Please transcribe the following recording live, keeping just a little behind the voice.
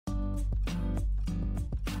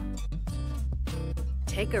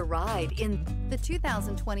Take a ride in the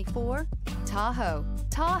 2024 Tahoe.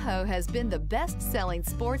 Tahoe has been the best-selling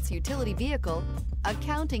sports utility vehicle,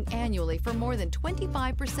 accounting annually for more than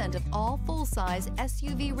 25% of all full-size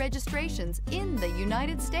SUV registrations in the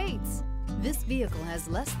United States. This vehicle has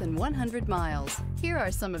less than 100 miles. Here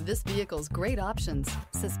are some of this vehicle's great options: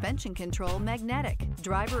 suspension control magnetic,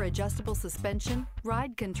 driver adjustable suspension,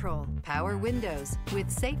 ride control, power windows with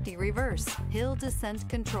safety reverse, hill descent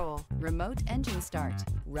control, remote engine start,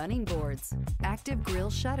 running boards, active grille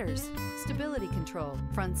shutters, stability control,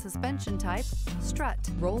 front suspension type, strut,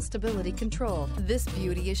 roll stability control. This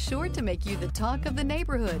beauty is sure to make you the talk of the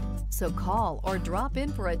neighborhood. So call or drop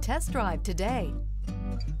in for a test drive today.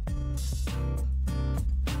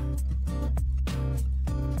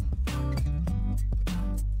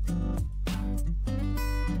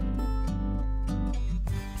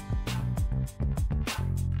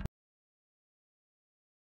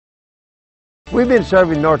 We've been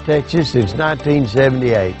serving North Texas since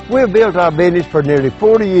 1978. We've built our business for nearly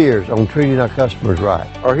 40 years on treating our customers right.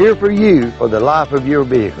 Are here for you for the life of your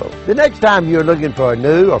vehicle. The next time you're looking for a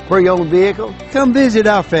new or pre-owned vehicle, come visit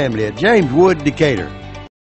our family at James Wood Decatur.